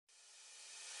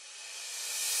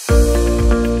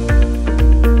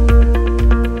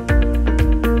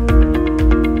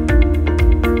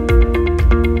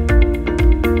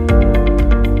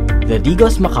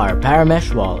Digos-Makar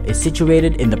Paramesh Wall is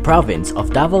situated in the province of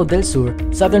Davao del Sur,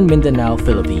 southern Mindanao,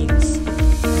 Philippines.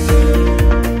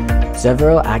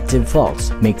 Several active faults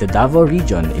make the Davao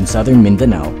region in southern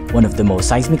Mindanao one of the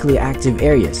most seismically active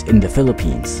areas in the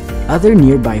Philippines. Other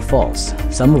nearby faults,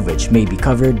 some of which may be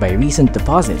covered by recent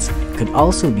deposits, could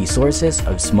also be sources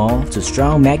of small to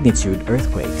strong magnitude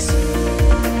earthquakes.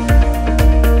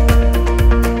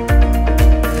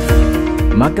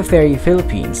 Maccaferri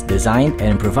Philippines designed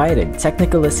and provided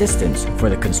technical assistance for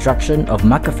the construction of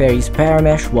Maccaferri's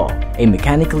Paramesh Wall, a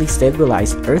mechanically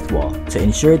stabilized earth wall to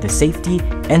ensure the safety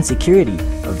and security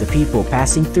of the people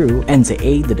passing through and to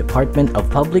aid the Department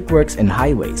of Public Works and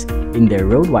Highways in their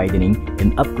road widening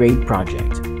and upgrade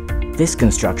project. This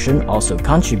construction also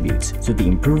contributes to the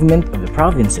improvement of the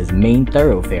province's main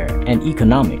thoroughfare and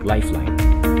economic lifeline.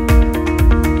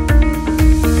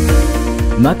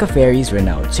 Maccaferri's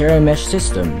renowned TerraMesh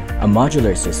system, a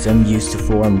modular system used to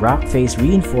form rock-face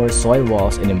reinforced soil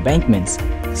walls and embankments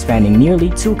spanning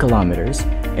nearly 2 kilometers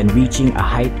and reaching a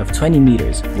height of 20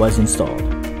 meters, was installed.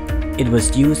 It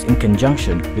was used in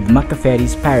conjunction with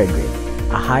Maccaferri's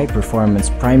Paragrid, a high-performance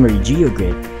primary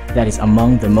geogrid that is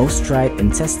among the most tried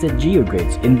and tested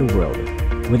geogrids in the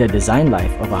world, with a design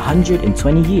life of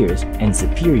 120 years and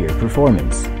superior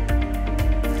performance.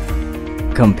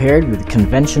 Compared with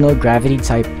conventional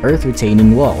gravity-type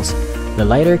earth-retaining walls, the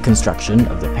lighter construction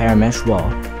of the Paramesh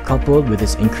Wall, coupled with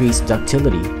its increased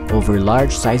ductility over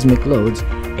large seismic loads,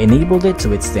 enabled it to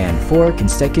withstand 4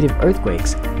 consecutive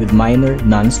earthquakes with minor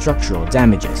non-structural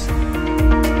damages.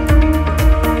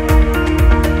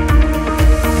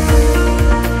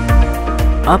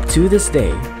 Up to this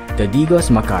day, the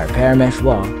Digos-Makar Paramesh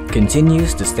Wall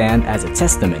continues to stand as a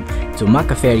testament to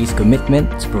Maccaferri's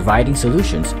commitment to providing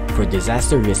solutions for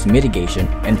disaster risk mitigation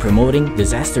and promoting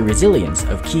disaster resilience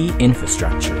of key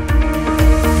infrastructure.